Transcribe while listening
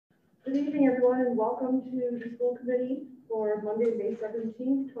Good evening, everyone, and welcome to the school committee for Monday, May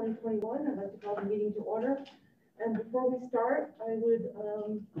 17th, 2021. I'd like to call the meeting to order. And before we start, I would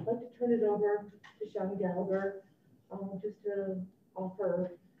like to turn it over to Sean Gallagher, just to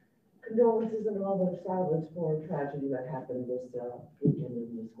offer condolences and a moment of silence for a tragedy that happened this weekend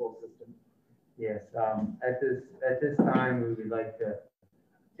in the school system. Yes, at this time, we would like to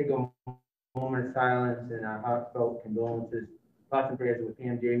take a moment of silence and our heartfelt condolences. Thoughts and prayers with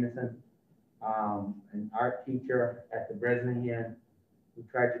Pam Jamison, an art teacher at the Bresnan here, who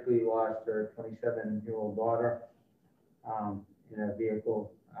tragically lost her 27-year-old daughter in a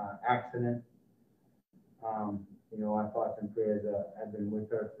vehicle accident. You know, our thoughts and prayers have been with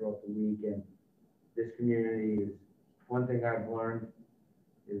her throughout the week, and this community is, one thing I've learned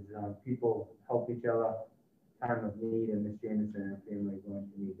is people help each other time of need, and Ms. Jamison and her family are going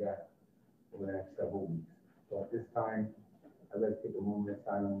to need that over the next several weeks. So at this time, I'd like to take a moment of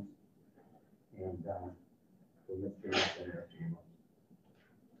silence and for Ms. Jamison and her family.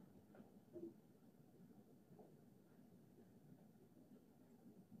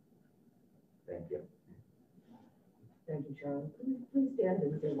 Thank you. Thank you, Charlie. Please stand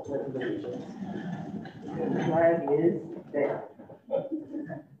and say the pledge of allegiance. The flag is there.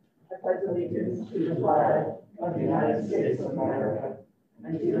 I pledge allegiance to the flag of the United States of America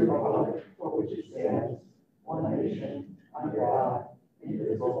and to the republic for which it stands, one nation, under God,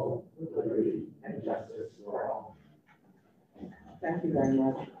 indivisible, with liberty and justice for all. Thank you very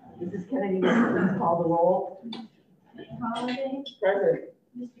much. Mrs. Kennedy, please call the roll. Ms. Holliday. Present.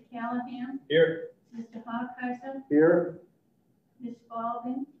 Mr. Callahan. Here. Mr. Hockheiser. Here. Ms.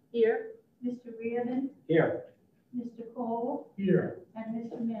 Spalding. Here. Mr. Reardon. Here. Mr. Cole. Here. And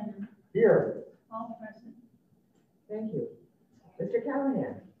Mr. Menon. Here. All present. Thank you. Mr.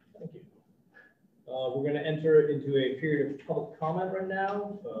 Callahan. Thank you. We're going to enter into a period of public comment right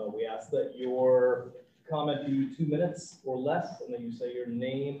now. We ask that your comment be 2 minutes or less, and then you say your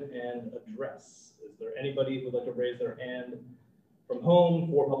name and address. Is there anybody who would like to raise their hand from home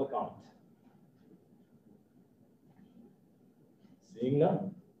for public comment? Seeing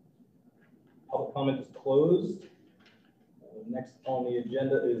none. Public comment is closed. Next on the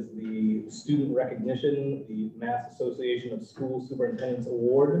agenda is the student recognition, the Mass Association of School Superintendents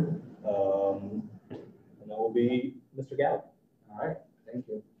Award. And that will be Mr. Gallagher. All right, thank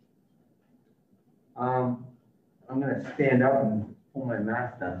you. I'm going to stand up and pull my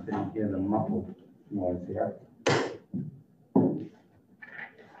mask down so you hear the muffled noise here.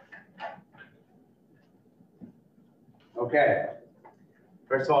 Okay.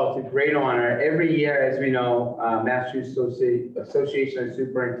 First of all, it's a great honor. Every year, as we know, Massachusetts Association of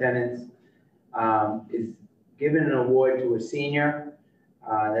Superintendents is given an award to a senior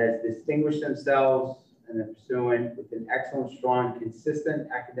that has distinguished themselves and are pursuing with an excellent, strong, consistent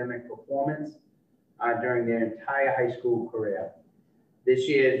academic performance during their entire high school career. This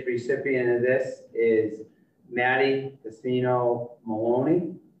year's recipient of this is Maddie Casino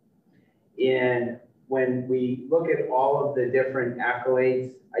Maloney. And when we look at all of the different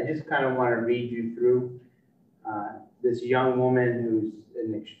accolades, I just kind of want to read you through this young woman who's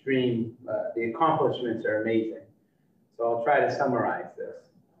an extreme, the accomplishments are amazing. So I'll try to summarize this.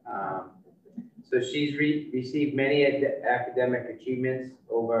 So she's received many academic achievements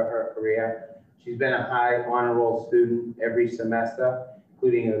over her career. She's been a high honor roll student every semester,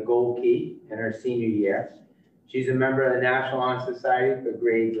 including a gold key in her senior year. She's a member of the National Honor Society for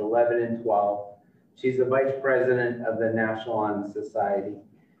grades 11 and 12. She's the vice president of the National Honor Society.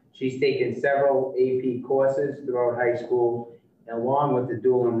 She's taken several AP courses throughout high school, along with the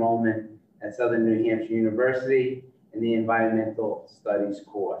dual enrollment at Southern New Hampshire University in the Environmental Studies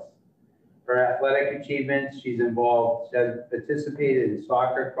course. Her athletic achievements, she has participated in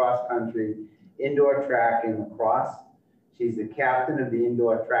soccer, cross country, indoor track, and lacrosse. She's the captain of the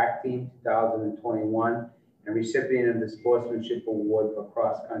indoor track team 2021 and recipient of the Sportsmanship Award for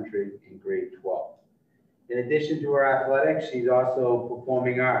cross country in grade 12. In addition to her athletics, she's also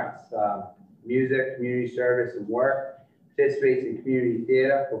performing arts, music, community service, and work, participates in community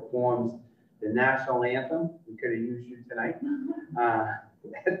theater, performs the national anthem, we could have used you tonight,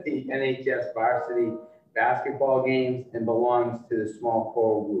 at the NHS varsity basketball games, and belongs to the small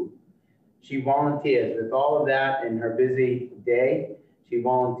choral group. She volunteers. With all of that in her busy day, she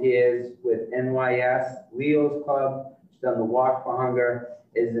volunteers with NYS, Leo's Club. She's done the Walk for Hunger,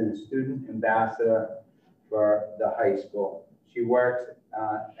 is a student ambassador for the high school. She works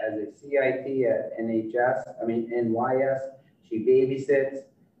as a CIT at NYS. She babysits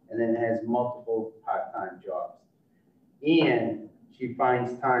and then has multiple part-time jobs. And she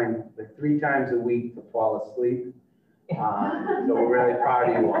finds time for 3 times a week to fall asleep So we're really proud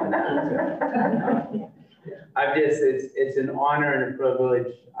of you on that. So, it's an honor and a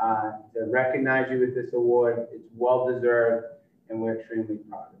privilege to recognize you with this award. It's well deserved, and we're extremely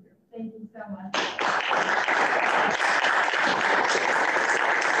proud of you. Thank you so much.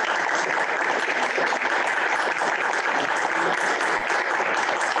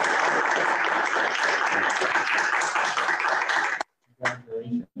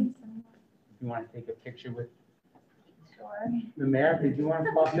 Congratulations. Thank you so much. You want to take a picture with Sure. the mayor? Did you want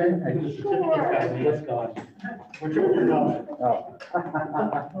to pop in? Let's go. Which one? Oh.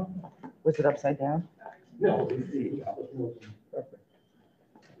 Was it upside down? No. Perfect.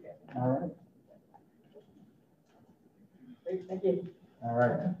 All right, Great, thank you. all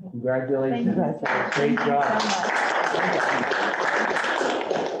right. Congratulations. Thank you. Great Thank you job. so much.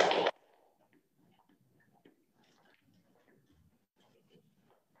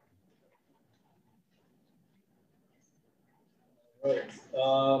 Right.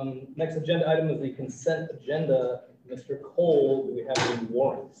 Next agenda item is the consent agenda. Mr. Cole, do we have any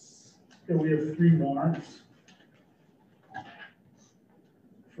warrants? Okay, we have 3 warrants.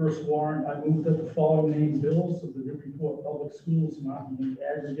 First warrant, I move that the following named bills of the Newburyport Public Schools amounting in the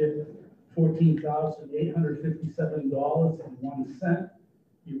aggregate $14,857.01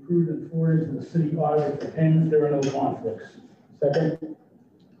 be approved and forwarded to the city auditor for payment. There are no conflicts. Second.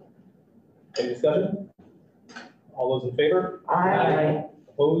 Any discussion? All those in favor? Aye.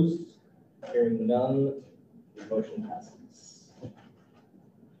 Opposed? Hearing none, the motion passes.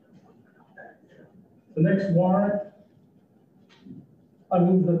 The next warrant, I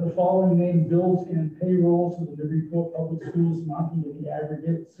move that the following named bills and payrolls of the Newburyport Public Schools amounting in the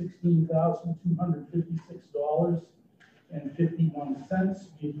aggregate $16,256.51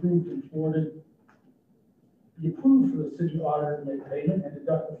 be approved and forwarded, be approved for the city auditor to make payment and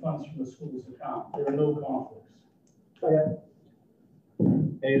deduct the funds from the school's account. There are no conflicts.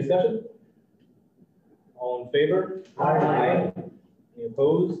 Any discussion? All in favor? Aye. Any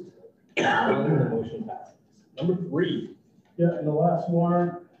opposed? None, the motion passes. Number 3. Yeah, and the last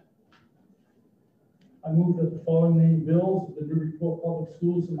warrant, I move that the following named bills of the Newburyport Public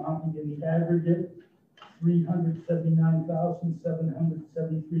Schools amounting in the aggregate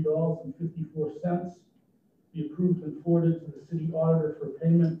 $379,773.54 be approved and forwarded to the city auditor for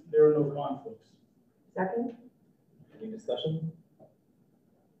payment. There are no conflicts. Second? Any discussion?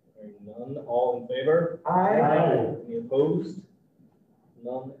 Hearing none, all in favor? Aye. Any opposed?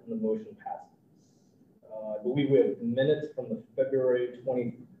 None, and the motion passes. I believe we have minutes from the February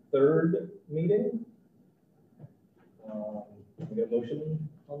 23rd meeting. Can we get a motion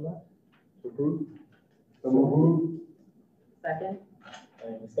on that to approve? Second?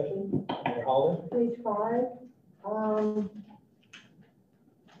 Any discussion? Mayor Holden? Page 5.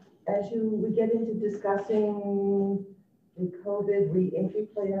 As we get into discussing the COVID re-entry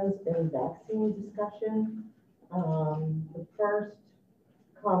plans and vaccine discussion, the first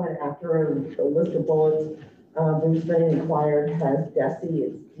comment after a list of bullets, Bruce Bennett inquired, has DESE,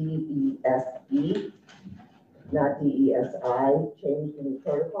 it's D-E-S-E, not D-E-S-I, changed in the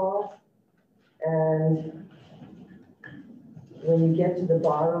protocols. And when you get to the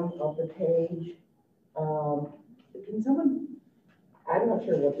bottom of the page, can someone, I'm not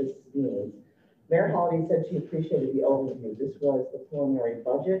sure what this means. Mayor Holiday said she appreciated the overview. This was the preliminary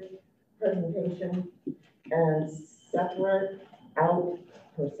budget presentation and separate out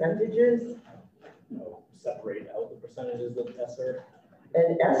percentages. Separate out the percentages of ESSER.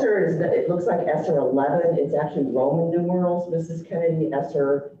 And ESSER is, it looks like ESSER 11. It's actually Roman numerals, Mrs. Kennedy.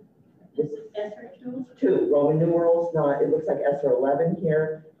 ESSER is Esther, 2. 2 Roman numerals, not, it looks like ESSER 11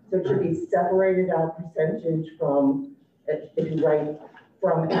 here. So it should be separated out percentage from, if you write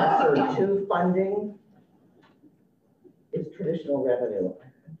from ESSER 2 funding is traditional revenue.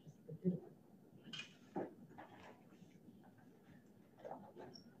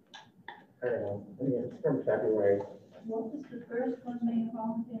 I don't know, I mean, it's from February. What was the first one, Mayor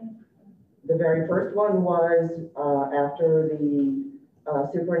Holden? The very first one was after the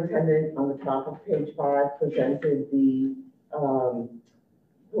superintendent on the top of page 5 presented the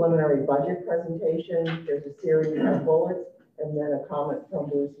preliminary budget presentation. There's a series of bullets and then a comment from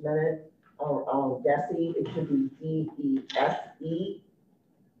Bruce Bennett on DESE. It should be D-E-S-E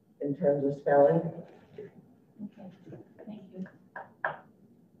in terms of spelling. Okay, thank you.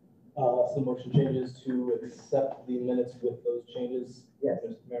 So motion changes to accept the minutes with those changes. Yes.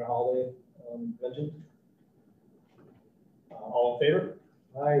 Mr. Mayor Holiday mentioned. All in favor?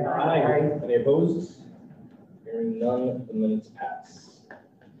 Aye. Any opposed? Hearing none, the minutes pass.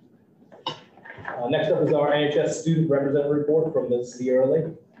 Next up is our NHS student representative report from Ms. Sierra Lake.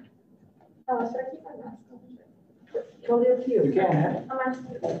 Should I keep my mask on? Totally up to you. You can. How much?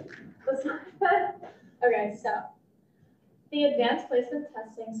 Okay, so the advanced placement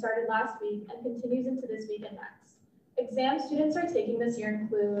testing started last week and continues into this week and next. Exams students are taking this year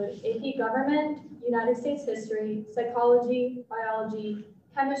include AP Government, United States History, Psychology, Biology,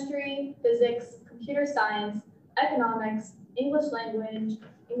 Chemistry, Physics, Computer Science, Economics, English Language,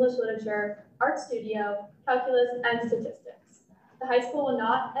 English Literature, Art Studio, Calculus, and Statistics. The high school will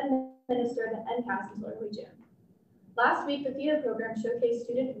not administer the NCAS until early June. Last week, the theater program showcased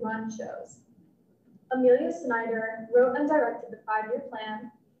student-run shows. Amelia Snyder wrote and directed the 5-year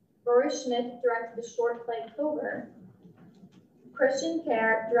plan. Rory Schmidt directed the short play Clover. Christian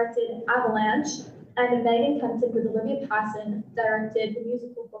Kerr directed Avalanche, and Megan Kempton with Olivia Passon directed the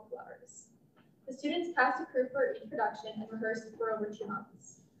musical Book Lovers. The students cast a crew for each production and rehearsed for over 2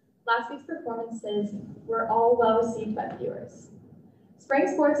 months. Last week's performances were all well received by viewers. Spring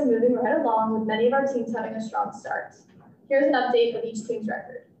sports are moving right along with many of our teams having a strong start. Here's an update of each team's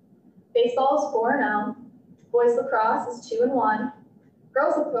record. Baseball is 4-0, boys lacrosse is 2-1,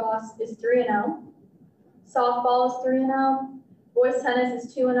 girls lacrosse is 3-0, softball is 3-0, boys tennis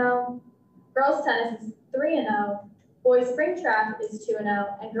is 2-0, girls tennis is 3-0, boys spring track is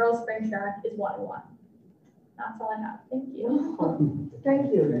 2-0, and girls spring track is 1-1. That's all I have. Thank you.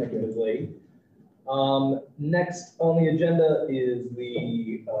 Thank you. Thank you, Ms. Lee. Next on the agenda is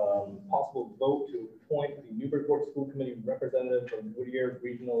the possible vote to appoint the Newburyport School Committee representative from Whittier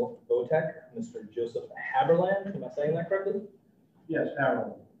Regional VOTEC, Mr. Joseph Haberland. Am I saying that correctly? Yes,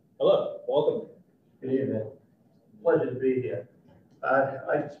 Harold. Hello, welcome. Good evening. Pleasure to be here.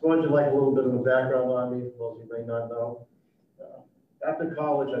 I suppose you'd like a little bit of a background on me, for those you may not know. After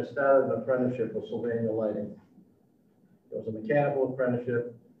college, I started an apprenticeship with Sylvania Lighting. It was a mechanical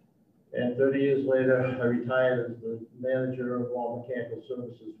apprenticeship, and 30 years later, I retired as the manager of all mechanical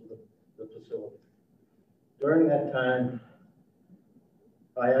services for the facility. During that time,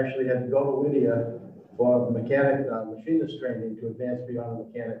 I actually had to go to Whittier for machinist training to advance beyond the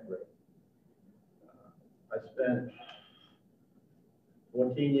mechanic grade. I spent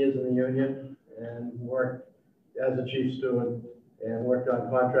 14 years in the union and worked as a chief steward and worked on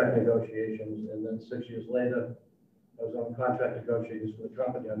contract negotiations. And then 6 years later, I was on contract negotiations for the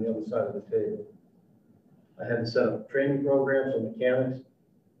company on the other side of the table. I had to set up training programs for mechanics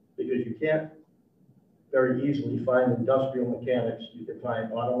because you can't very easily find industrial mechanics. You can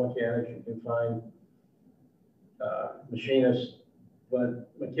find auto mechanics, you can find machinists,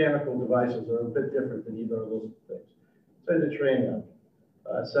 but mechanical devices are a bit different than either of those things. So I had to train them.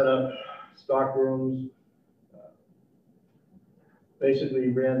 Set up stock rooms, basically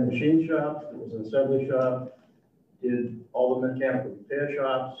ran machine shops. It was an assembly shop, did all the mechanical repair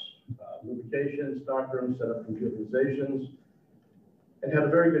shops, lubrication, stock rooms, set up computerizations, and had a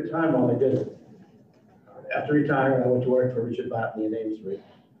very good time while I did it. After retiring, I went to work for Richard Bartley in Amesbury,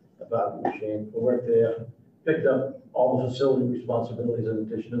 a Bartley machine. I worked there, picked up all the facility responsibilities in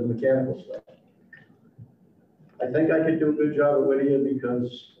addition to the mechanical stuff. I think I could do a good job at Whittier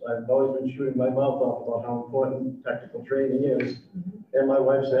because I've always been shooting my mouth off about how important technical training is. And my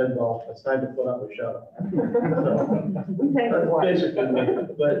wife said, well, it's time to put up or shut up. So that's basically me.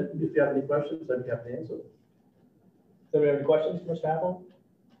 But if you have any questions, I'd be happy to answer them. Does anybody have any questions for Mr. Haberland?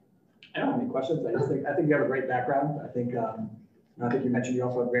 I don't have any questions. I think you have a great background. I think you mentioned you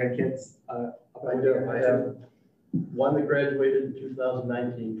also have grandkids. I do. I have one that graduated in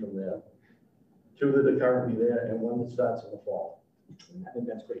 2019 from there, 2 that are currently there, and 1 that starts in the fall. I think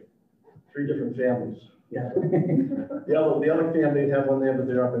that's great. 3 different families. Yeah. The other family have one there, but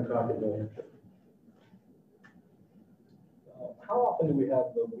they're up in Concord, New Hampshire. How often do we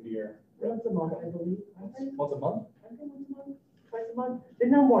have the Whittier? Once a month, I believe. Once a month? I think once a month, twice a month. They're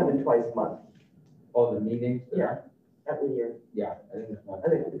no more than twice a month. Oh, the meetings? Yeah, that would year. Yeah, I think it's not. I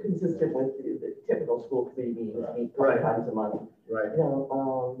think consistent with the typical school committee meetings, meet a couple Right. times a month. Right. You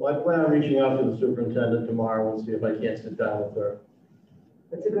know, Well, I plan on reaching out to the superintendent tomorrow and see if I can't sit down with her,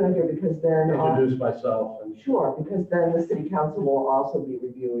 it's a good idea because then, introduce myself, and sure, because then the city council will also be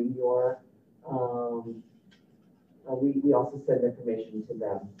reviewing your, we also send information to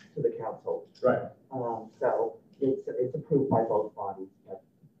them, to the council. right. So it's approved by both bodies, but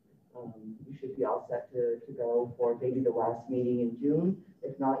you should be all set to go for maybe the last meeting in June.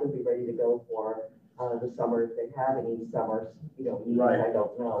 If not, you'll be ready to go for the summer, if they have any summers, meetings, Right. I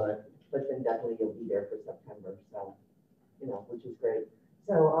don't know. Right. But then definitely you'll be there for September, so, which is great.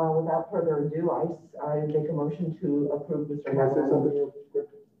 So without further ado, I make a motion to approve Mr. Can I say Haberland. something real quick?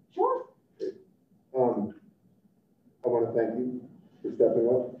 Sure. I want to thank you for stepping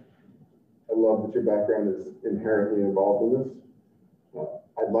up. I love that your background is inherently involved in this.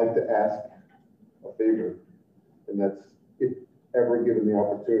 I'd like to ask a favor. and that's if ever given the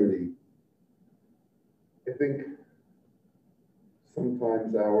opportunity. I think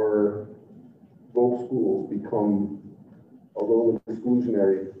sometimes our voc schools become a little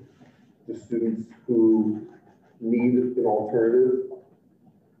exclusionary to students who need an alternative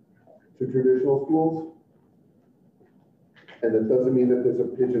to traditional schools. And that doesn't mean that there's a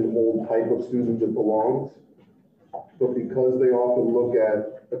pigeonhole type of student that belongs, but because they often look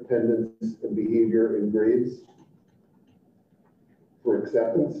at attendance and behavior and grades for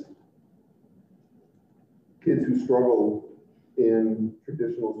acceptance, kids who struggle in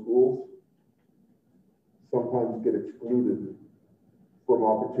traditional schools sometimes get excluded from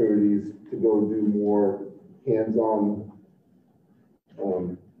opportunities to go do more hands-on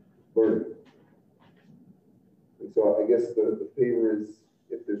learning. And so I guess the favor is,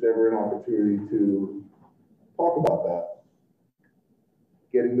 if there's ever an opportunity to talk about that,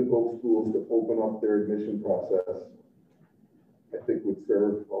 getting the voc schools to open up their admission process, I think would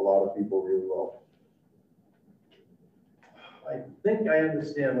serve a lot of people really well. I think I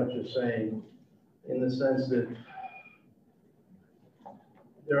understand what you're saying in the sense that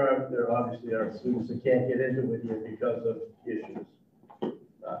there obviously are students that can't get into with you because of issues.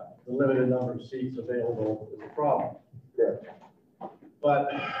 The limited number of seats available is a problem. Correct.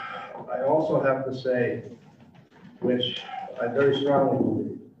 But I also have to say, which I very strongly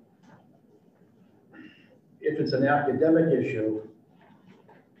believe, if it's an academic issue,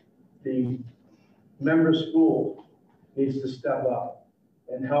 the member school needs to step up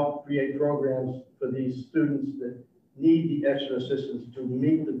and help create programs for these students that need the extra assistance to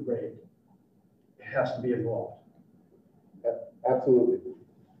meet the grade. It has to be involved. Absolutely.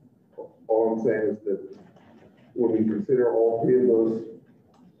 All I'm saying is that when we consider all three of those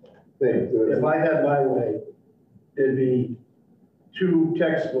things. If I had my way, there'd be 2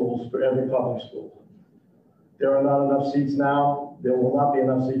 tech schools for every public school. There are not enough seats now. There will not be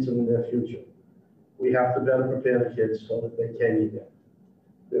enough seats in the near future. We have to better prepare the kids so that they can be there.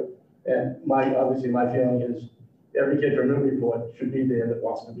 Yep. And obviously my feeling is every kid from Newburyport should be there that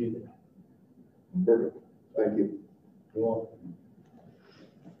wants to be there. Perfect. Thank you. You're welcome.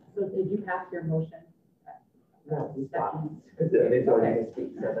 So did you pass your motion? No, we stopped. Yeah, It's already to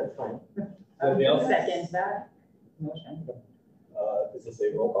speak, so that's fine. Anybody else? Second that motion. Is this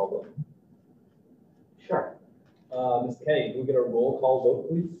a roll call vote? Sure. Ms. Kay, can we get a roll call vote,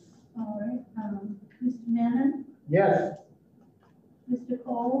 please? All right, Mr. Mannon, Yes. Mr.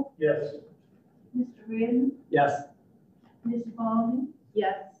 Cole, Yes. Mr. Reardon, Yes. Ms. Baldwin,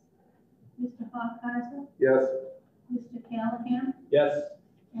 Yes. Mr. Hawkeizer, Yes. Mr. Callahan, Yes.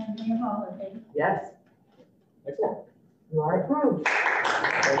 and Mayor Holliday. Yes, Excellent. you are approved.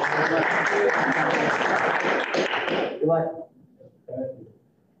 Good luck.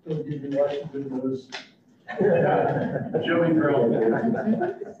 Good news. Joey Grill.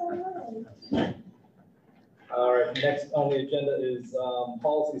 All right, next on the agenda is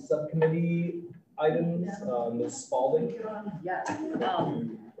policy subcommittee items. Ms. Spalding. Yes. Bring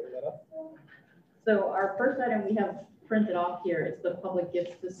that up. So our first item we have printed off here is the public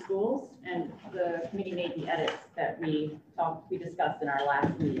gifts to schools, and the committee made the edits that we discussed in our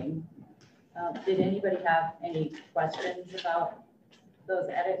last meeting. Did anybody have any questions about those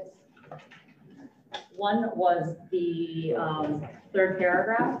edits? One was the third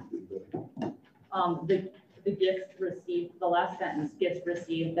paragraph. The gifts received, the last sentence, gifts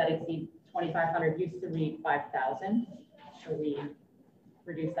received that exceed 2,500 used to read 5,000. So we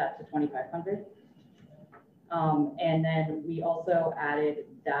reduced that to 2,500. And then we also added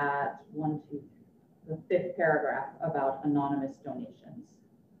that the 5th paragraph about anonymous donations.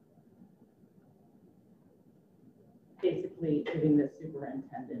 Basically giving the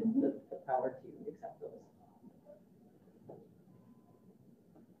superintendent the power to accept those.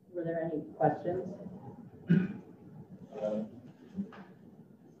 Were there any questions?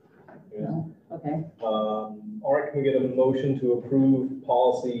 No? Okay. All right, can we get a motion to approve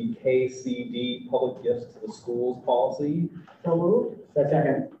policy KCD, public gifts to the schools policy? So moved.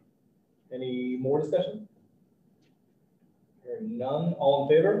 Second. Any more discussion? Hearing none, all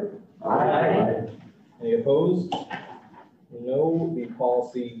in favor? Aye. Any opposed? No, the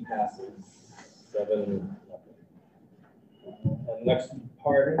policy passes 7-0. And the next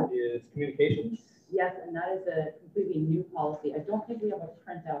part is communications. Yes, and that is a completely new policy. I don't think we have a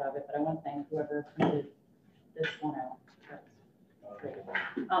printout of it, but I want to thank whoever printed this one out. That's great.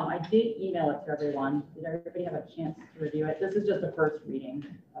 I did email it to everyone. Did everybody have a chance to review it? This is just the first reading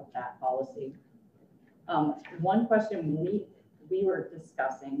of that policy. One question we were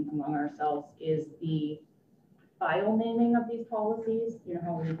discussing among ourselves is the file naming of these policies. You know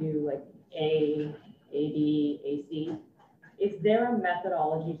how we do like A AD, AC. Is there a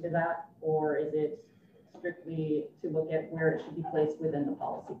methodology to that, or is it strictly to look at where it should be placed within the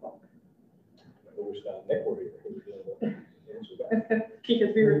policy book? I wish Nick were here.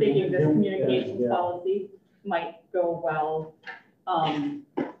 Because we were thinking this communications policy might go well,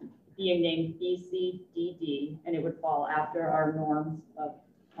 being named BCDD, and it would fall after our norms of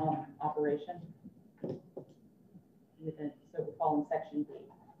operation. So it would fall in section B.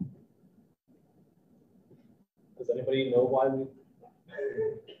 Does anybody know why we?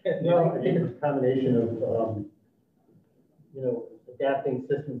 No, I think it's a combination of, adapting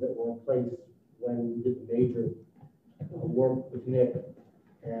systems that were in place when we did the major work with Nick.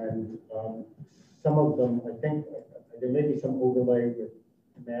 And some of them, I think, there may be some overlay with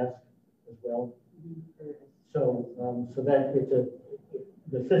mask as well. So, so that it's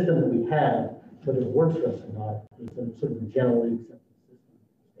the system that we have, whether it works for us or not, is a sort of generally accepted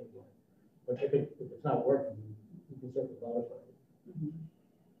system. But if it's not working, you can certainly modify it.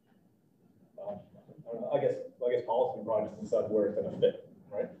 I guess policy will probably just decide where it's going to fit,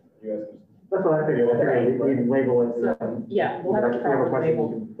 right? You guys. That's what I figured. We can label it. So, yeah, we'll have a proper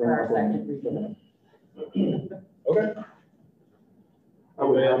label for our second reading. Okay. I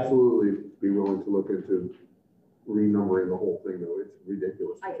would absolutely be willing to look into renumbering the whole thing, though. It's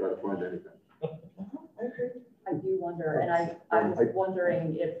ridiculous to try to find anything. I do wonder, and I was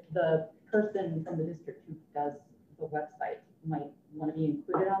wondering if the person from the district who does the website might want to be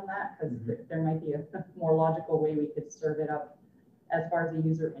included on that, because there might be a more logical way we could serve it up as far as the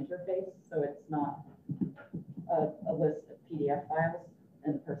user interface, so it's not a list of PDF files,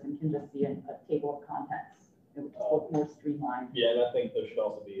 and the person can just see a table of contents. It would just look more streamlined. Yeah, and I think there should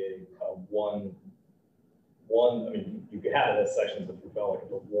also be a one. I mean, you could have it as sections if you felt like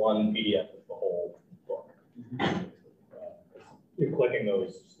it was one PDF of the whole book. You're clicking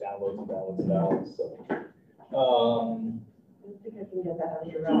those downloads and downloads and downloads. So, I don't think I can get that on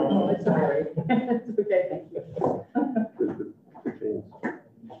your own. Oh, it's sorry. It's okay, thank you.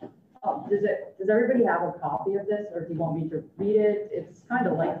 Does everybody have a copy of this, or do you want me to read it? It's kind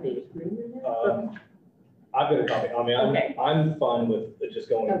of lengthy. I've got a copy. I mean, I'm fine with it just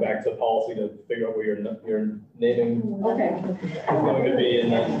going back to policy to figure out where your naming Okay. is going to be,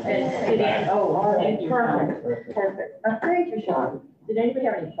 and then. Thank you. Perfect. Perfect. Thank you, Sean. Did anybody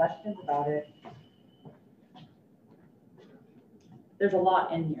have any questions about it? There's a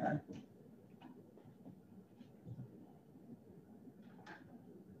lot in here.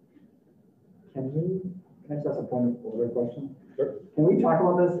 Can I just ask a point of order question? Sure. Can we talk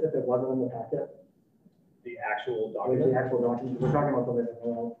about this if it wasn't in the packet? The actual Like document. the actual document? We're talking about something that no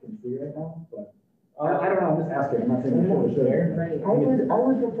one else can see right now, but I don't know, I'm just asking. I'm not saying we should. I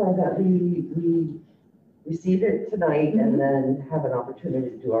would prefer that we receive it tonight and then have an opportunity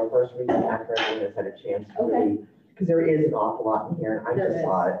to do our first reading after everyone has had a chance to really, because there is an awful lot in here. I just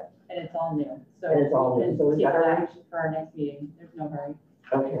saw it. And it's all new. So And it's all we new. can So is take that all that right? for our next meeting. There's no hurry.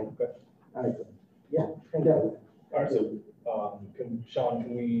 Okay. All right. Yeah. Thank you. All right, so Sean,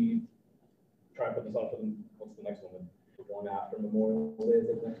 can we try and put this on for what's the next one? The one after Memorial Day, is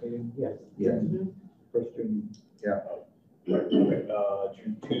it the next meeting? Yes. Yes. First June. Yeah. Right, okay,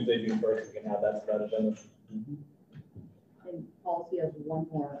 Tuesday, June 1st, we can have that spread agenda. And policy has one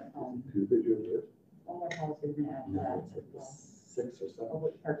more Tuesday, June 5th. one more policy we're gonna add to that as well. 6 or 7.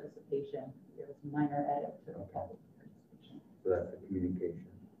 Public participation. There was a minor edit to the public participation. So that's the communication.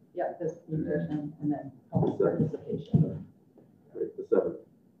 Yeah, this communication and then public participation. Right, the 7th.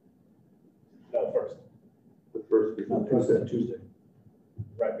 No, first, The 1st is Not the first, Tuesday. it's Tuesday.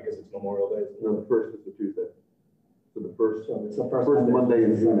 right, because it's Memorial Day. No, the 1st is the Tuesday. So the first So it's the first Monday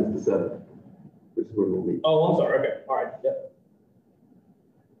in June is the 7th, which is when we'll meet. Oh, I'm sorry, okay, all right, yep.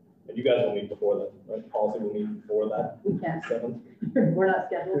 And you guys will meet before that, right? Policy will meet before that, We can. 7th. We're not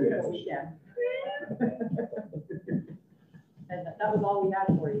scheduled, but we can. And that was all we had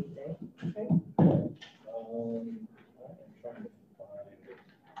for you today. Okay. I'm trying to find the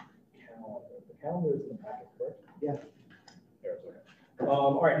calendar. The calendar is in the packet, correct? Yeah. There, it's okay.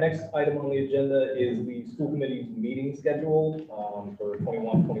 All right, next item on the agenda is the school committee's meeting schedule for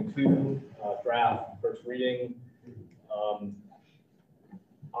 21-22 draft first reading.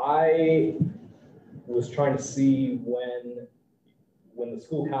 I was trying to see when the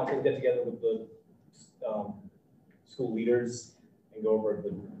school council get together with the school leaders and go over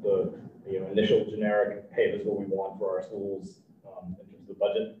the initial generic, hey, this is what we want for our schools in terms of the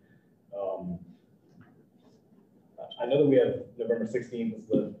budget. I know that we have November 16th is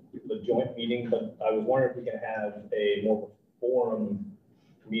the joint meeting, but I was wondering if we can have a more forum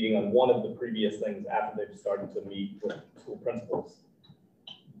meeting on one of the previous things after they've started to meet with school principals.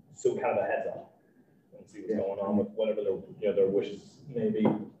 So kind of a heads up. and see what's going on with whatever their, their wishes may be.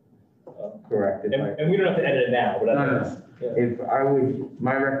 Correct. And we don't have to edit it now, but If I would,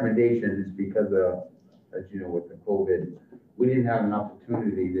 my recommendation is because of, as you know, with the COVID, we didn't have an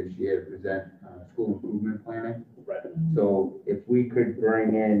opportunity this year to present school improvement planning. Right. So if we could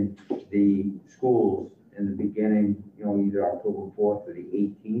bring in the schools in the beginning, either October 4th or the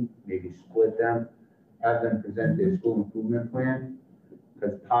 18th, maybe split them, have them present their school improvement plan,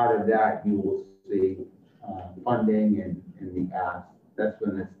 because part of that you will see funding and the ask. That's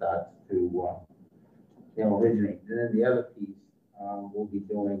when it starts to originate. And then the other piece we'll be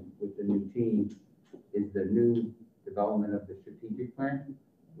doing with the new team is the new development of the strategic plan,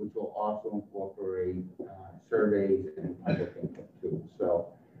 which will also incorporate surveys and public input too.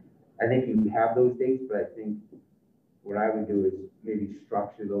 So I think you have those dates, but I think what I would do is maybe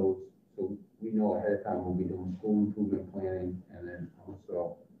structure those so we know ahead of time we'll be doing school improvement planning and then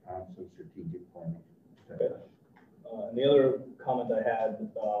also some strategic planning. Okay. And the other comment I had,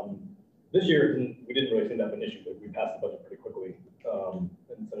 this year we didn't really seem to have an issue, but we passed the budget pretty quickly and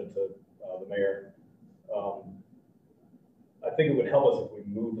sent it to the mayor. I think it would help us if we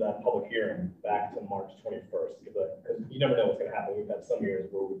move that public hearing back to March 21st, because you never know what's going to happen. We've had some years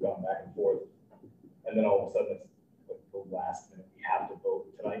where we've gone back and forth, and then all of a sudden it's like the last minute we have to vote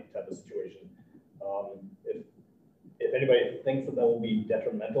tonight type of situation. If anybody thinks that will be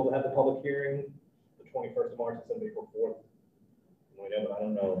detrimental to have the public hearing the 21st of March instead of April 4th, but I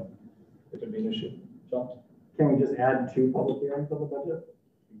don't know if it would be an issue. John? Can we just add 2 public hearings on the budget?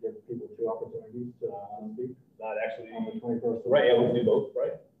 Give people 2 opportunities to speak? Not actually. On the 21st. Right, yeah, we can do both,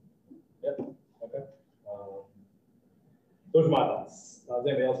 right? Yep, okay. Those are my thoughts. Does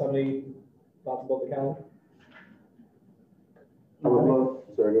anybody else have any thoughts about the calendar? I would love,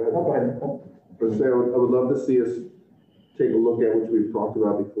 sorry, go ahead. Oh, go ahead. But say, I would love to see us take a look at, which we've talked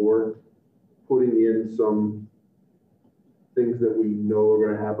about before, putting in some things that we know are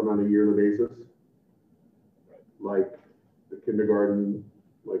going to happen on a yearly basis. Like the kindergarten,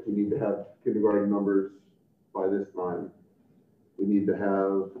 like we need to have kindergarten numbers by this time. We need to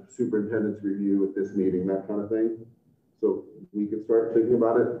have superintendent's review at this meeting, that kind of thing. So we can start thinking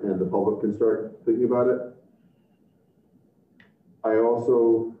about it and the public can start thinking about it. I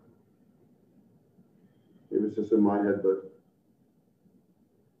also, it was just in my head, but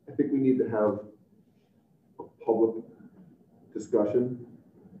I think we need to have a public discussion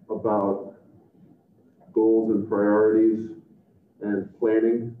about goals and priorities and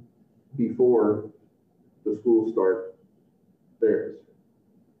planning before the schools start theirs.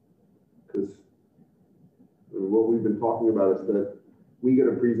 Because what we've been talking about is that we get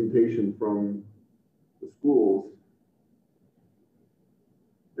a presentation from the schools,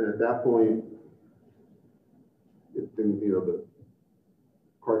 and at that point, the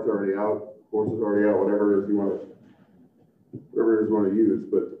cart's already out, horse is already out, whatever it is you want to use,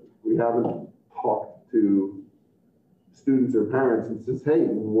 but we haven't talked to students or parents and says, hey,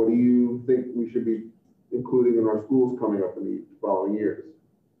 what do you think we should be including in our schools coming up in the following years?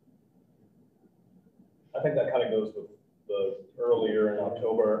 I think that kind of goes with the earlier in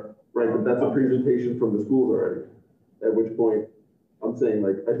October. Right, but that's a presentation from the schools already. At which point, I'm saying,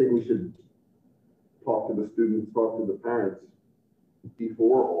 like, I think we should talk to the students, talk to the parents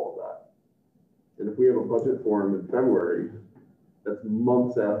before all of that. And if we have a budget forum in February, that's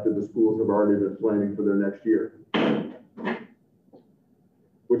months after the schools have already been planning for their next year.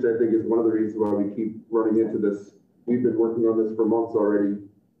 Which I think is one of the reasons why we keep running into this. We've been working on this for months already.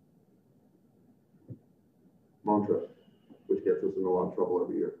 Mantra, which gets us in a lot of trouble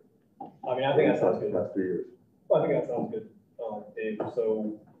every year. I mean, I think that sounds good. Past 3 years. Well, I think that sounds good, Dave.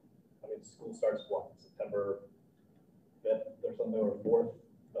 So, I mean, school starts what, September 5th or something, or 4th.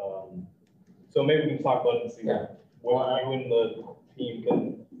 So maybe we can talk about it and see what you and the team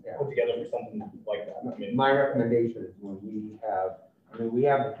can put together for something like that. I mean, my recommendation is when we have, we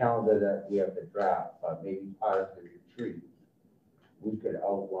have the calendar that we have to draft, but maybe part of the retreat, we could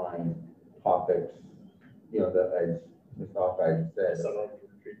outline topics, that as Ms. Hawkeye said. summer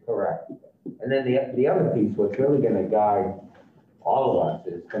retreat. Correct. And then the other piece, what's really going to guide all of us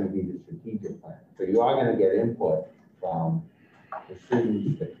is going to be the strategic plan. So you are going to get input from the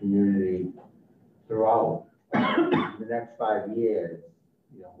students, the community throughout the next 5 years.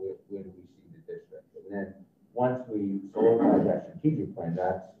 Where do we see the district? And then once we solidify that strategic plan,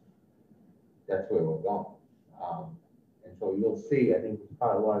 that's where we're going. And so you'll see, I think,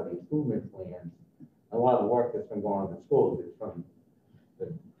 part of a lot of the improvement plans, a lot of the work that's been going on in the schools is from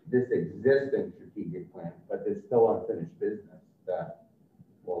this existing strategic plan, but there's still unfinished business that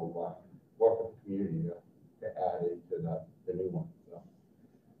will work with the community to add into the new one. So.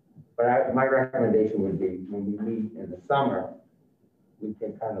 But my recommendation would be when we meet in the summer, we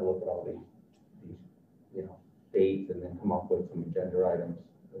can kind of look at all these, you know, dates and then come up with some agenda items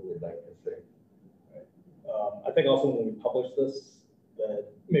that we'd like to see. I think also when we publish this, that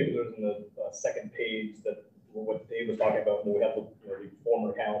maybe there's in the second page that what Dave was talking about, when we have the, you know, the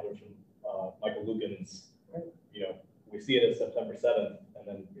former calendars from Michael Lucan's, you know, we see it as September 7th, and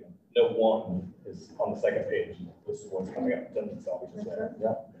then, you know, note 1 is on the second page. This is what's coming up, attendance obviously.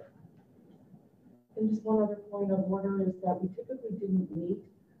 Yeah. And just one other point of order is that we typically didn't meet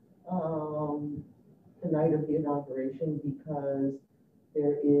the night of the inauguration because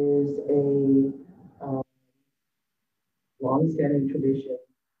there is a long-standing tradition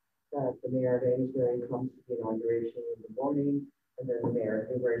that the mayor of Amesbury comes to the inauguration in the morning, and then the mayor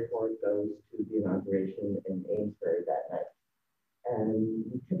of Newburyport goes to the inauguration in Amesbury that night. And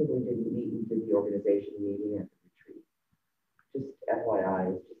we typically didn't meet, we did the organization meeting at the retreat. Just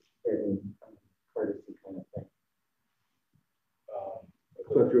FYI, it's just certain courtesy kind of thing.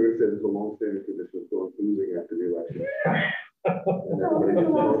 I thought you were going to say there's a long-standing tradition of going losing after the election. No, there's a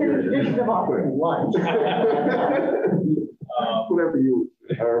long-standing tradition of offering lunch. Whatever you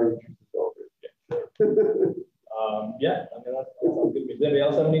are. Yeah, I mean, that sounds good. Does anybody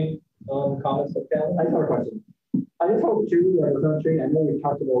else have any comments of Cal? I just have a question. I just hope too, I know we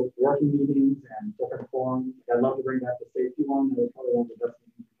talked about working meetings and different forums. I'd love to bring back the safety one. That was probably one of the best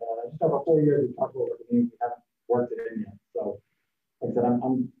meetings we've had. I just have 4 years we've talked about working meetings. We haven't worked it in yet. So like I said,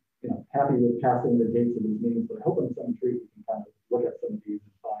 I'm you know, happy with passing the dates of these meetings, but I hope in some retreat we can kind of look at some of these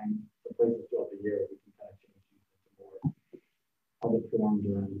and find the places throughout the year that we can kind of change these into more public forums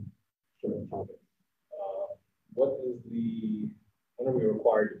around certain topics. What is when are we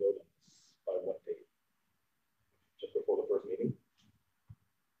required to vote on this? By what date? Just before the first meeting?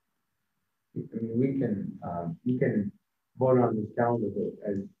 I mean, we can vote on this calendar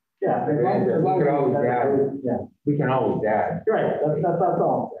as Yeah, we can always add. Yeah, We can always add. right. That's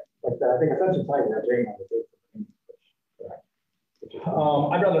all. Like I think essentially tonight we're agreeing on the date.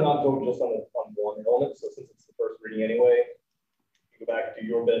 I'd rather not vote just on one element. So since it's the first reading anyway, you go back to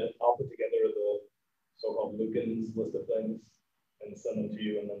your bit. I'll put together the so-called Lucan's list of things and send them to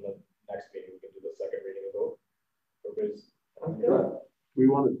you, and then the next meeting we can do the second reading and vote. Everybody's We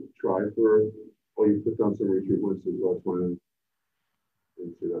want to try for, oh, you put down some retreat lists as well.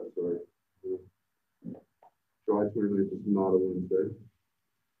 Didn't see that, sorry. July 29th is not a Wednesday.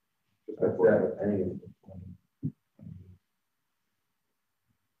 Just That's FYI. that. I think it's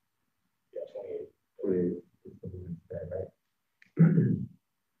yeah, 28. 28th. the Wednesday, right?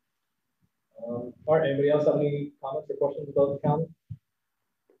 All right, anybody else have any comments or questions about the calendar?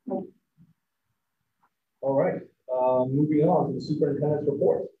 No. All right, moving on to the superintendent's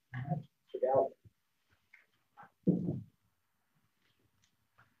report. Check out.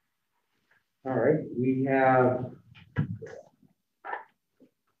 All right, we have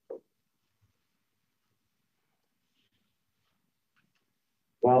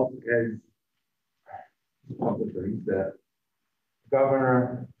as public things, the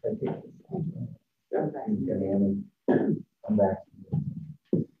governor, I think, I'm back.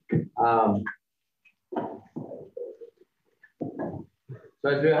 So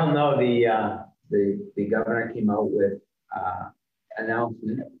as we all know, the governor came out with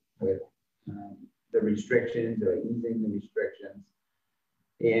announcement with the restrictions or easing the restrictions.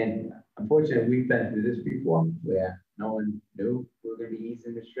 And unfortunately, we've been through this before where no one knew we were going to be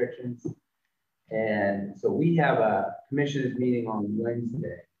easing restrictions. And so we have a commissioners meeting on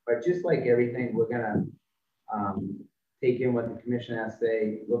Wednesday, but just like everything, we're going to take in what the commission has to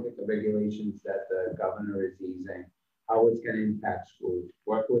say, look at the regulations that the governor is easing, how it's going to impact schools,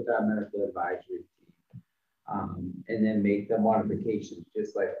 work with our medical advisory team, and then make the modifications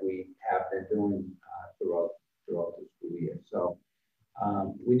just like we have been doing throughout the school year. So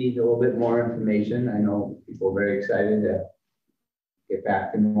we need a little bit more information. I know people are very excited to get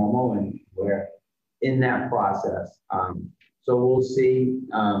back to normal, and we're in that process. So we'll see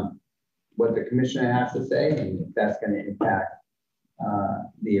what the commissioner has to say and if that's going to impact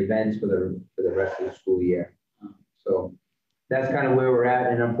the events for the rest of the school year. So that's kind of where we're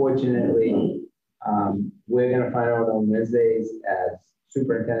at. And unfortunately, we're going to find out on Wednesdays as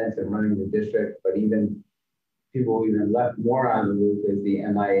superintendents and running the district, but even people who even left more on the loop is the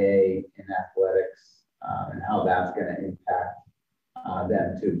MIA in athletics and how that's going to impact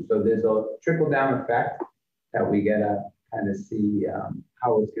them too. So there's a trickle down effect that we got to kind of see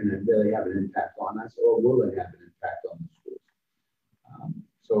how it's going to really have an impact on us, or will it have an impact on the schools?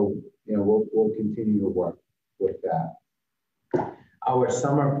 So, you know, we'll continue to work with that. Our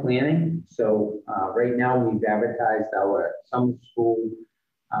summer planning. So right now we've advertised our summer school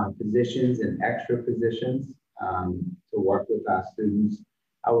positions and extra positions to work with our students.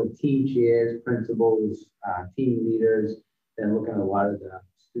 Our team chairs, principals, team leaders, then looking at a lot of the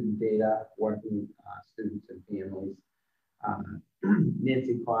student data, working with students and families.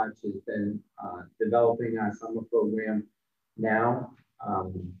 Nancy Koch has been developing our summer program now.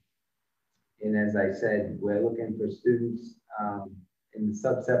 And as I said, we're looking for students in the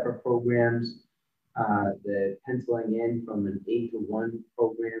sub-separate programs, the penciling in from an 8 to 1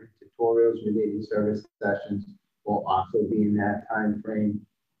 program, tutorials, related service sessions will also be in that time frame.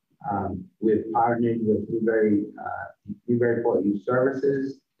 We've partnered with Newburyport Youth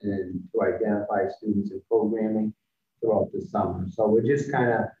Services and to identify students in programming throughout the summer. So we're just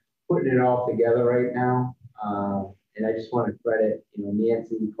kind of putting it all together right now. And I just want to credit,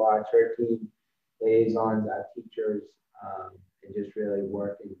 Nancy Koch, her team, liaisons, our teachers, and just really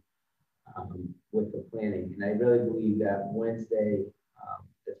working with the planning. And I really believe that Wednesday,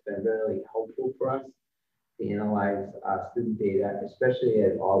 it's been really helpful for us to analyze our student data, especially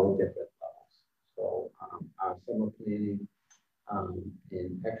at all the different levels. So our summer planning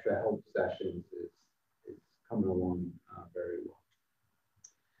and extra help sessions is coming along very well.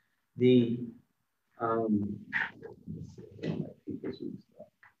 The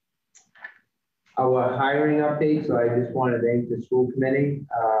our hiring update. So I just want to thank the school committee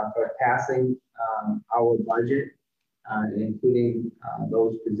for passing our budget, including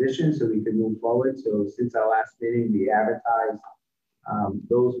those positions, so we could move forward. So since our last meeting, we advertised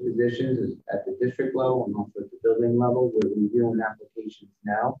those positions at the district level and also at the building level. We're reviewing applications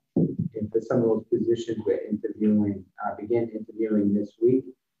now, and for some of those positions, we're interviewing, begin interviewing this week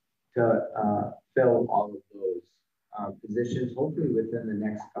to fill all of those positions, hopefully within the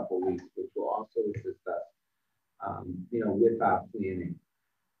next couple of weeks, which will also assist us, with our planning.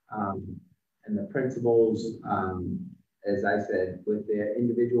 And the principals, as I said, with their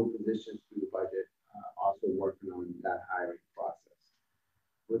individual positions through the budget, also working on that hiring process.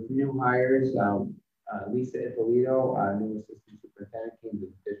 With new hires, Lisa Ippolito, our new assistant superintendent, came to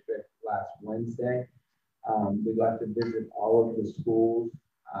the district last Wednesday. We got to visit all of the schools,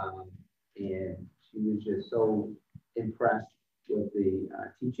 and she was just so impressed with the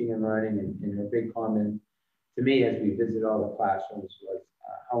teaching and learning, and her big comment to me as we visit all the classrooms was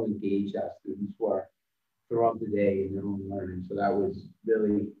how engaged our students were throughout the day in their own learning. So that was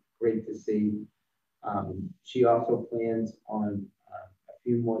really great to see. She also plans on a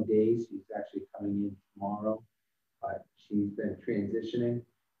few more days. She's actually coming in tomorrow, but she's been transitioning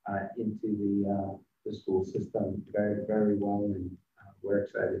into the school system very, very well, and we're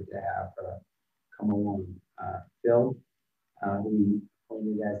excited to have her come along. Phil, who we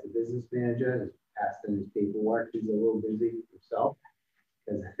appointed as the business manager, has passed in his paperwork. He's a little busy himself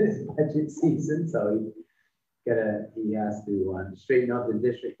because of his budget season, so he has to straighten out the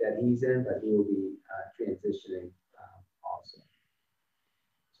district that he's in, but he will be transitioning also.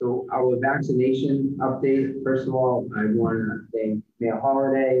 So our vaccination update, first of all, I want to thank Mayor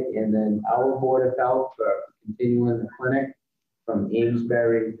Holiday and then our Board of Health for continuing the clinic from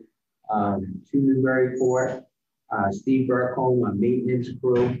Amesbury to Newburyport. Steve Burkholm, our maintenance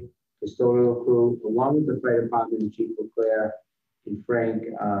crew, custodial crew, along with the fire department, Chief Leclerc and Frank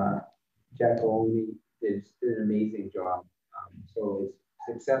Giacalone did an amazing job. So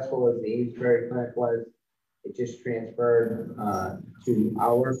as successful as the Amesbury clinic was, it just transferred to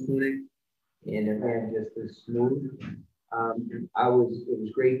our clinic, and it ran just as smooth. It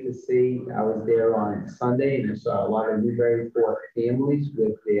was great to see. I was there on Sunday, and I saw a lot of Newburyport families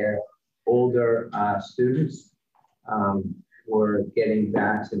with their older students were getting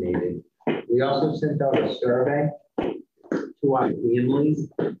vaccinated. We also sent out a survey to our families,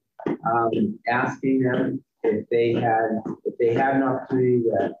 asking them if they had an opportunity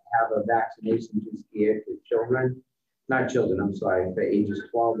to have a vaccination to scare to children, not children, I'm sorry, for ages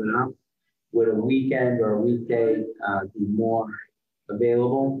 12 and up, would a weekend or a weekday be more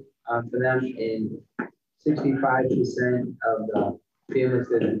available for them? And 65% of the families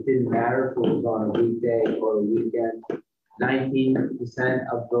said it didn't matter if it was on a weekday or a weekend. 19%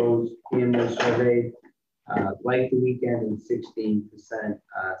 of those families surveyed liked the weekend, and 16%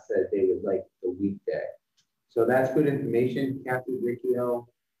 said they would like the weekday. So that's good information. Captain Riccio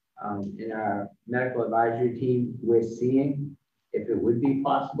in our medical advisory team, we're seeing if it would be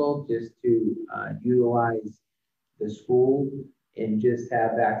possible just to utilize the school and just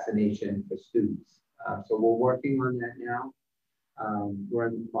have vaccination for students. So we're working on that now. We're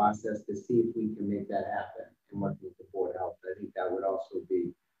in the process to see if we can make that happen and work with the Board of Health. I think that would also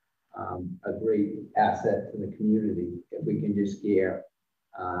be a great asset to the community if we can just gear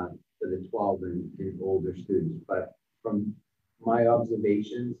for the 12 and older students. But from my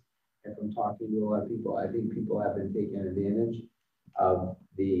observations and from talking to a lot of people, I think people have been taking advantage of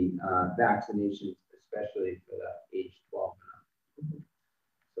the vaccinations, especially for the age 12 and up.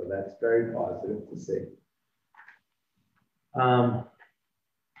 So that's very positive to see.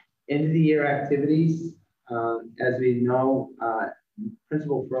 End of the year activities. As we know,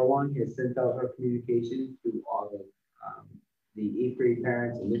 Principal Furlong has sent out her communication to all of the 8th grade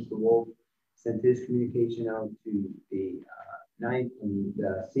parents, and Mr. Wolf sent his communication out to the 9th and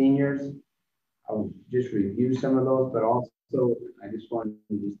the seniors. I'll just review some of those, but also I just wanted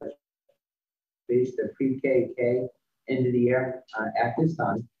to just touch base the pre-K end of the year at this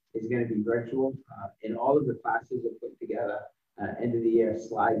time is going to be virtual, and all of the classes are put together end of the year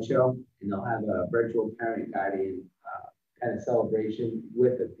slideshow, and they'll have a virtual parent guardian kind of celebration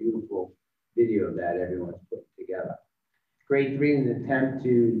with a beautiful video that everyone's put together. Grade 3 in an attempt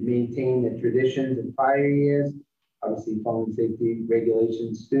to maintain the traditions of prior years, obviously following safety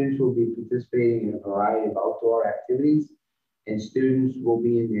regulations. Students will be participating in a variety of outdoor activities, and students will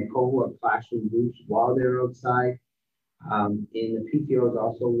be in their cohort classroom groups while they're outside. And the PTO is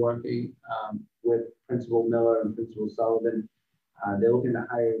also working with Principal Miller and Principal Sullivan. They're looking to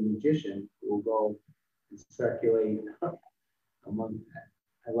hire a magician who will go and circulate among.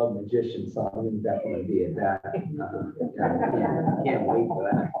 I love magicians, so I'm going to definitely be at that. Can't wait for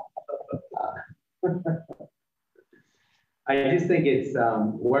that. I just think it's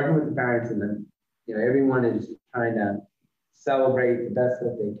working with the parents, and then everyone is trying to celebrate the best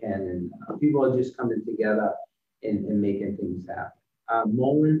that they can, and people are just coming together and making things happen.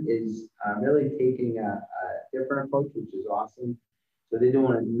 Mullen is really taking a different approach, which is awesome. So they're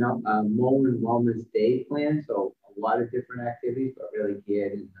doing a Mullen Wellness Day plan, so a lot of different activities, but really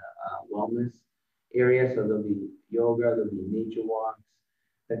geared in the wellness area. So there'll be yoga, there'll be nature walks.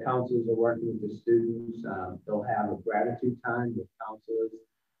 The counselors are working with the students. They'll have a gratitude time with counselors,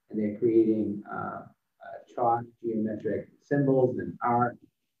 and they're creating chalk, geometric symbols, and art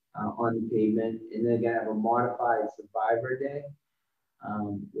on the pavement. And they're going to have a modified Survivor Day,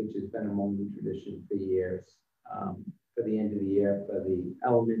 which has been a Mullen tradition for years, for the end of the year for the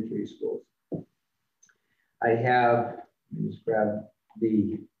elementary schools. I have, let me just grab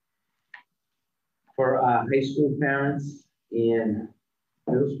for high school parents and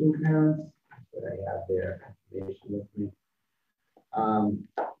middle school parents, that I have their information with me.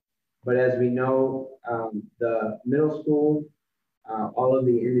 But as we know, the middle school, all of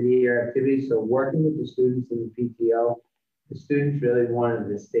the end of the year activities, so working with the students in the PTO, the students really wanted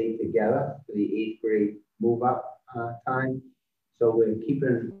to stay together for the 8th grade move up time. So we're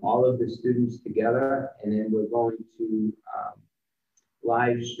keeping all of the students together, and then we're going to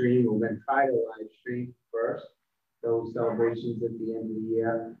live stream. We're going to try to live stream first those celebrations at the end of the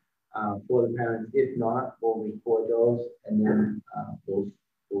year for the parents. If not, we'll record those, and then we'll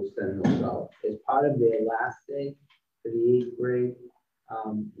send those out. As part of their last day for the 8th grade,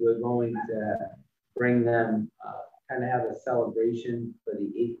 we're going to bring them, kind of have a celebration for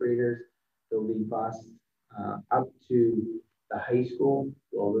the 8th graders. They'll be bused up to the high school.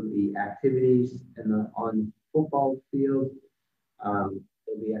 There'll be activities on the football field. There'll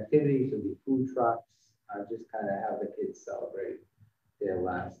be activities, there'll be food trucks, just kind of have the kids celebrate their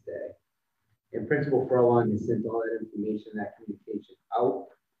last day. And Principal Furlong has sent all that information, that communication out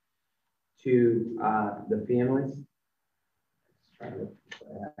to the families. Just trying to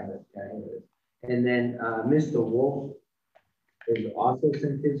have it. Yeah, here it is. And then Mr. Wolf has also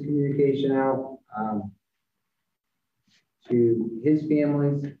sent his communication out to his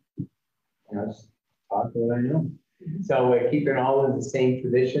families. Just talk what I know. So we're keeping all of the same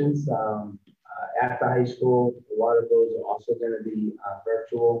traditions at the high school. A lot of those are also going to be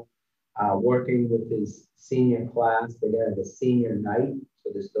virtual. Working with his senior class, they're going to have a senior night.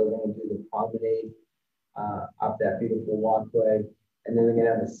 So they're still going to do the promenade up that beautiful walkway. And then they're going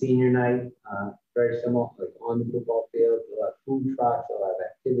to have a senior night, very similar, like on the football field. They'll have food trucks, they'll have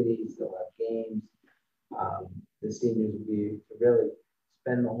activities, they'll have games. The seniors will be to really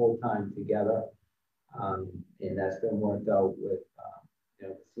spend the whole time together. And that's been worked out with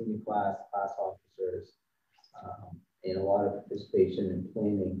the senior class officers, and a lot of participation and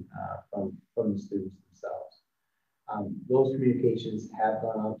planning from the students themselves. Those communications have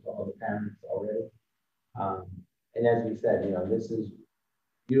gone out to all the parents already. And as we said, this is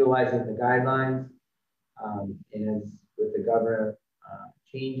utilizing the guidelines, and as with the governor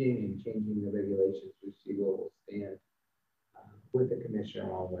changing the regulations, we see where we'll stand with the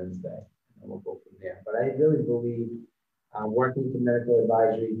commissioner on Wednesday, and we'll go from there. But I really believe working with the medical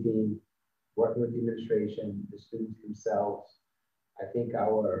advisory team, working with the administration, the students themselves, I think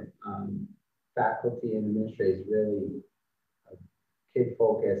our faculty and administrators really kid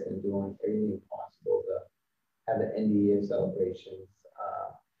focused and doing everything possible to have the end of year celebrations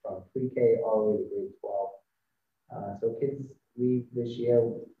from pre-K all the way to grade 12. So kids leave this year,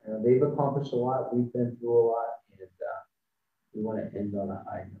 they've accomplished a lot, we've been through a lot, and we want to end on a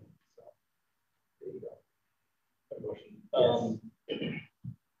high note. So there you go. Yes.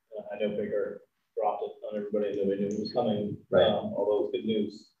 I know Baker dropped it on everybody, and nobody knew it was coming, Right. Although it's good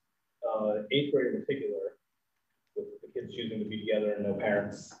news. 8th grade in particular, with the kids choosing to be together and no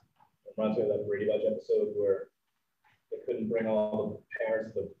parents, it reminds me of that Brady Bunch episode where they couldn't bring all the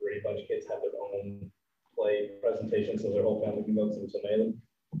parents, the Brady Bunch kids have their own play presentation so their whole family can go to some of them.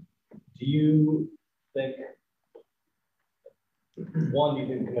 Do you think, one, do you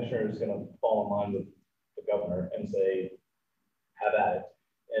think the commissioner is going to fall in line with the governor and say, have at it?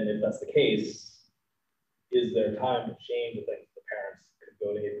 And if that's the case, is there time to change the things the parents could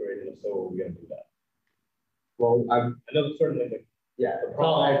go to 8th grade, and if so, are we going to do that? Well, I know that certain things, yeah, the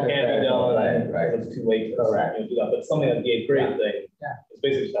prom can't be done, right. It's too late to Correct. do that, but something like the 8th grade thing, Yeah. it's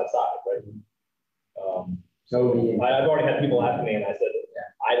basically just outside, right? So I've already had people ask me, and I said,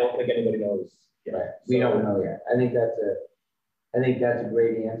 I don't think anybody knows. Right. We don't know yet. I think that's a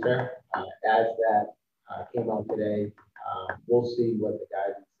great answer. As that came out today, we'll see what the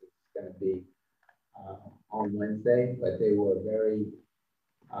guidance is going to be on Wednesday. But they were very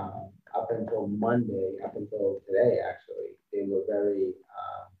up until Monday, up until today, actually, they were very,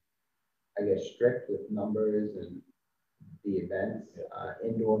 I guess, strict with numbers and the events,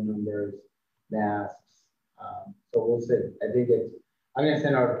 indoor numbers, masks. So we'll see. I'm going to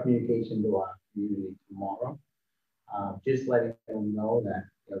send out a communication to our community tomorrow, just letting them know that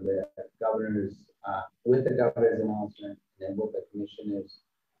the governor's, with the governor's announcement, and then with the commissioners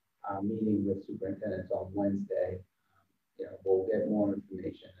meeting with superintendents on Wednesday, we'll get more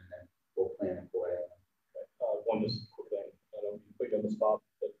information and then we'll plan accordingly. One just quick thing, I don't put you on the spot,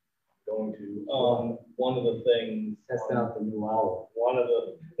 but I'm going to. One of the things, testing out the new hour. One of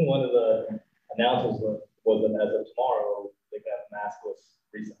the announcements was that as of tomorrow, they can have maskless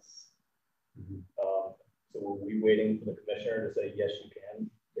recess. Mm-hmm. So are we waiting for the commissioner to say, yes, you can?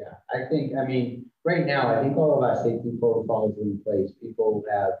 Yeah, right now, I think all of our safety protocols are in place.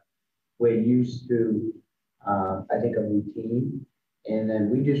 We're used to, I think, a routine. And then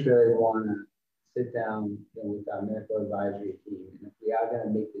we just really want to sit down with our medical advisory team. And if we are going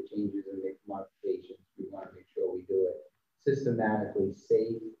to make the changes and make modifications, we want to make sure we do it systematically,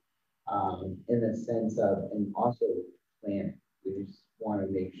 safe, in the sense of, and also planning. We just want to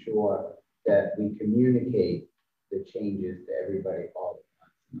make sure that we communicate the changes to everybody all at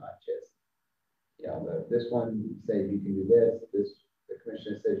once, not just, this one says you can do this, the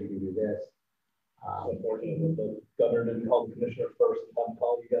commissioner says you can do this. Unfortunately, the governor didn't call the commissioner first and haven't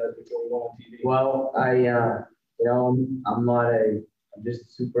called you guys before we went on TV. Well, I'm just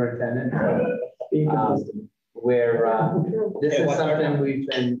a superintendent. This is something we've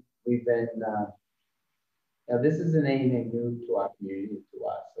been, this isn't anything new to our community, to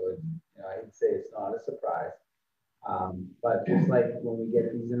us. So I'd say it's not a surprise. But just like when we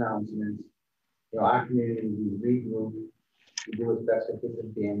get these announcements, our community, we regroup, we do what's best for kids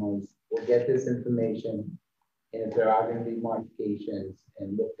and families. We'll get this information, and if there are going to be modifications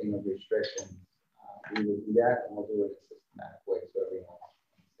and lifting of restrictions, we will do that, and we'll do it in a systematic way so everyone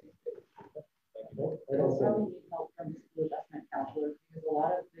is on the same page. Thank you. We probably need help from school adjustment counselors, because a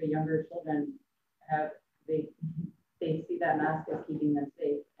lot of the younger children they see that mask as keeping them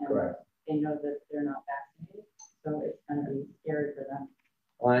safe, and Correct. They know that they're not vaccinated, so it's going to be scary for them.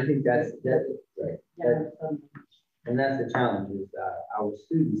 Well, I think that's right. Yeah, And that's the challenge is our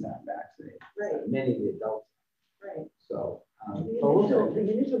students aren't vaccinated. Right. Many of the adults. right. So, The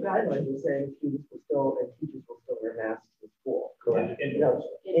initial guidelines were saying students will still, and teachers will still wear masks in school. correct.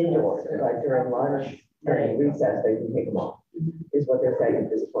 Indoors, like during lunch, during recess, they can take them off, is what they're saying at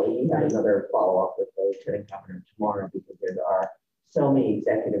this point. We got another follow-up with the lieutenant governor tomorrow, because there are so many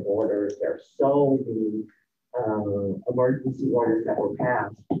executive orders, there are so many emergency orders that were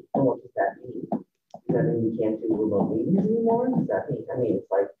passed. And what does that mean? Does that mean we can't do remote meetings anymore? Does that mean, it's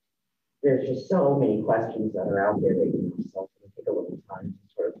like, there's just so many questions that are out there that it's going to take a little time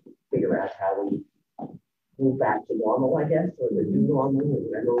to sort of figure out how we move back to normal, I guess, or the new normal, or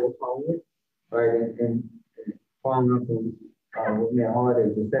whatever we're calling it. Right, and following up on what Mayor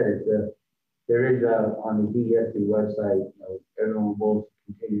Holiday just said, there is on the DSC website, everyone will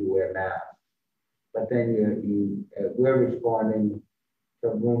continue to wear masks. But then we're responding to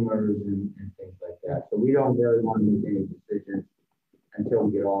rumors and things like that. So we don't really want to make any decisions until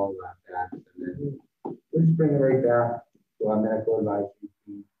we get all of that facts. And then we'll just bring it right back to our medical advisory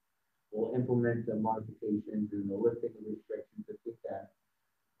team. we'll implement the modifications and the lifting of restrictions if we can.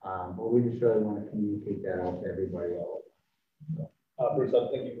 But we just really want to communicate that out to everybody else. Bruce, I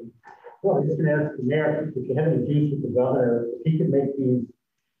think you. Well, I was just gonna ask the mayor, if you have any juice with the governor, if he could make these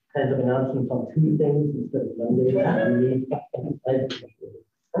kinds of announcements on Tuesdays instead of Mondays. That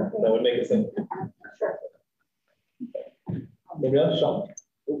would make it simple. Sure. Maybe that's Sean.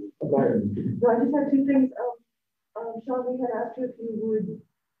 Go ahead. No, I just had two things. Sean, we had asked you if you would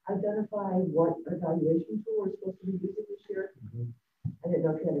identify what evaluation tool we're supposed to be using this year. I didn't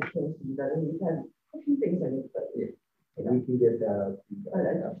know if you had a chance to do that. And we've had a few things I need to put in. You know, We can get that out. but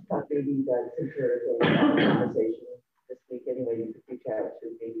I just thought maybe that since you're in a conversation this week anyway, you could reach out to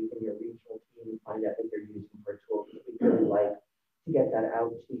maybe in your regional team and find out what they're using for a tool. Because we'd really like to get that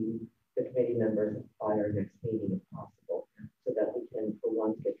out to the committee members by our next meeting if possible, so that we can, for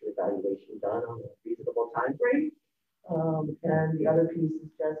once, get your evaluation done on a reasonable time frame. And the other piece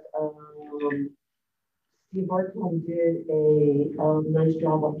is just, Steve Bartholm did a nice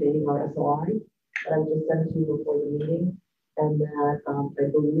job updating our SOI that I just sent to you before the meeting. And that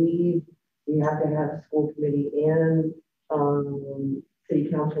I believe we have to have school committee and city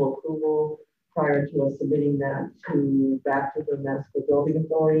council approval prior to us submitting that back to the Massachusetts Building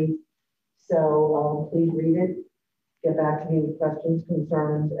Authority. So please read it, get back to me with questions,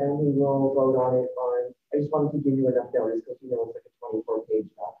 concerns, and we will vote on it I just wanted to give you enough notice because you know it's like a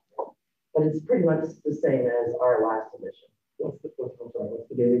 24-page document. But it's pretty much the same as our last submission. What's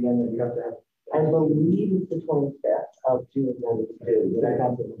the date again that you have to have? I believe it's the 25th of June that it's due. Would I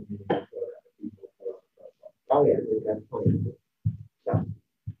have to? Oh, yeah, we've got plenty. So,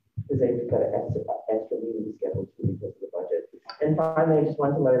 because they've got an extra meeting scheduled too because of the budget. And finally, I just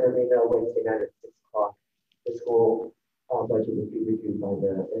want to let everybody know Wednesday night at 6 o'clock, the school budget will be reviewed by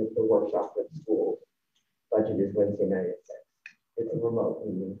the workshop with the schools. Budget is Wednesday night at 6. It's a remote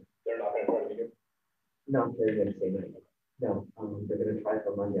meeting. They're not going to try to be here. Not for Wednesday night. No, they're going to try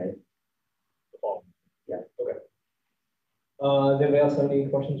for Monday. The fall. Yeah. Okay. Does anybody else have any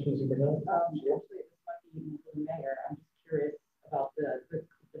questions for the superintendent? Actually, this might be even for the mayor. I'm just curious about the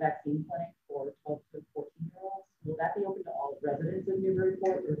vaccine clinic for 12 to 14-year-olds. Will that be open to all residents of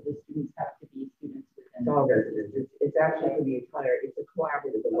Newburyport, or do the students have to be students within? It's all residents. It's actually for the entire, it's a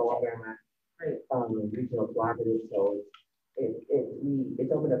collaborative, the Lower Merrimack regional collaborative. So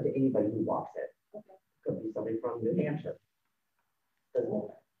it's open up to anybody who walks it. Okay. Could be somebody from New Hampshire. Doesn't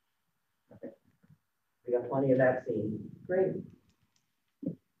matter. Okay. We got plenty of vaccine. Great.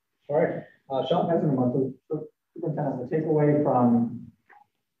 All right. Sean? That's in a month. So superintendent, the takeaway from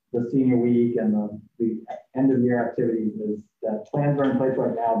the senior week and the end of year activities is that plans are in place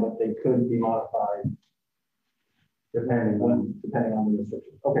right now, but they could be modified depending on the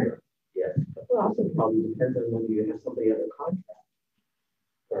restrictions. Okay. Yes. Well, also probably depends on whether you have somebody under contract.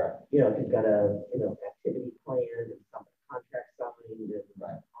 Correct. You know, if you've got a, activity plan and some contract signed and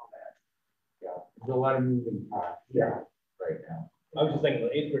all that. Yeah, there's a lot of moving parts. Yeah. Right now. I was just thinking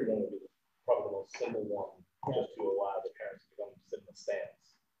the 8th grade one would be probably the most simple one, just to allow the parents to come sit in the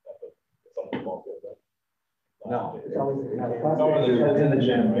stands at some of the ball field. Right? No, It's always in the gym. That's in the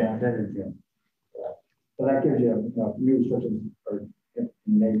gym, yeah. That's in the gym. So that gives you, new restrictions are in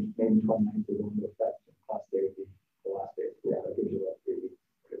May 29th, they're going into effect. Last day would be the last day of school. That gives you about 3 weeks.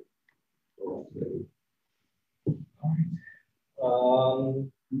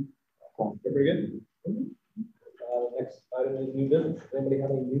 Pretty good. Next item is new business. Does anybody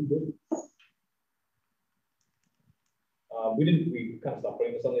have any new business? We kind of stopped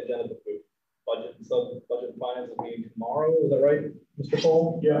putting this on the agenda, but we budget and finance is meeting tomorrow. Is that right, Mr.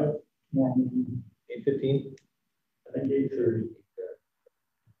 Cole? Yeah. 8:15. I think 8:30.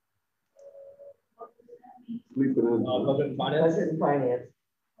 Sleeping in. Budget and finance. Budget and finance.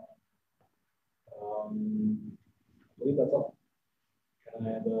 I believe that's all. Can I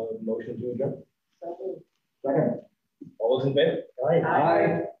have a motion to adjourn? Second. All those in favor?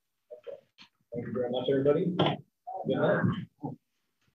 Aye. Thank you very much, everybody. Good night.